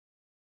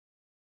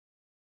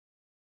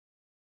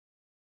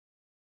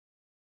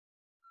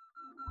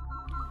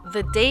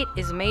The date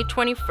is May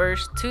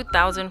 21st,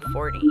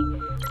 2040,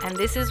 and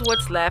this is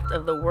what's left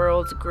of the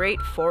world's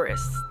great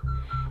forests.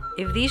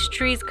 If these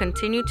trees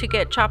continue to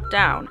get chopped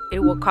down, it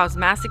will cause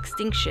mass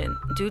extinction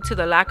due to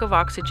the lack of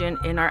oxygen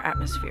in our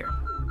atmosphere.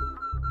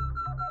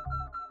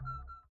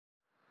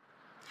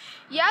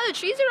 Yeah, the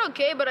trees are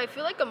okay, but I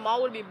feel like a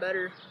mall would be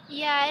better.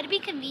 Yeah, it'd be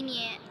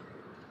convenient.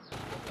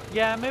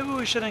 Yeah, maybe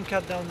we shouldn't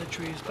cut down the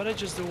trees, but I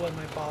just do what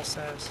my boss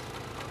says.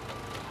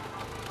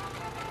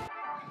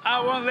 I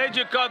won't let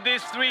you cut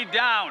this tree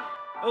down.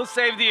 It'll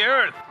save the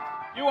earth.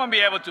 You won't be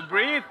able to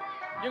breathe.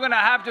 You're gonna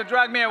have to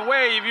drag me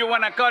away if you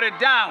wanna cut it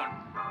down.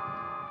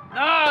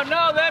 No,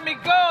 no, let me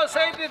go.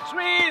 Save the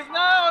trees.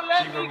 No,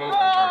 let me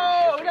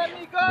go. Let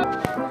me go.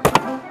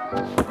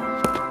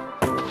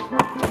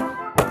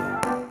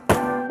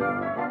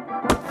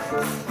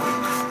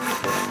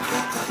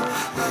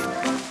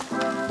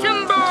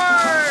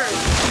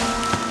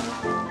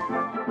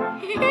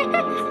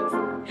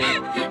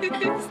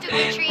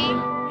 Stupid tree.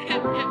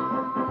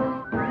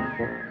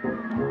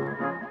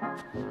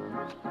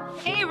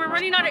 Hey, we're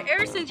running out of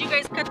air since you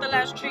guys cut the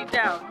last tree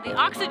down. The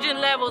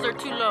oxygen levels are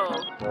too low.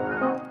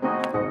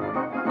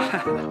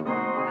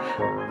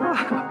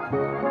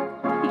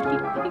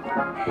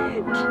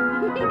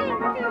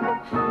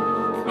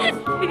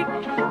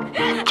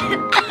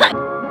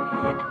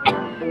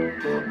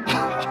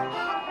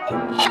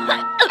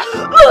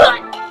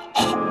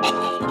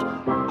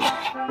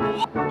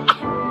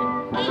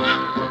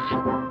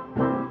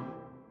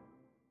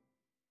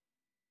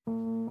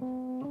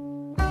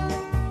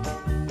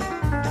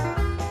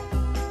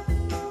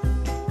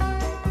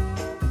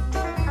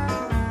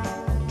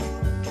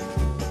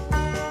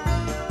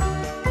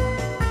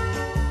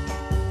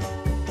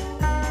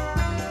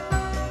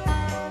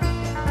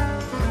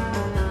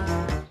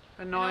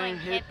 Annoying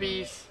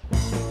hippies.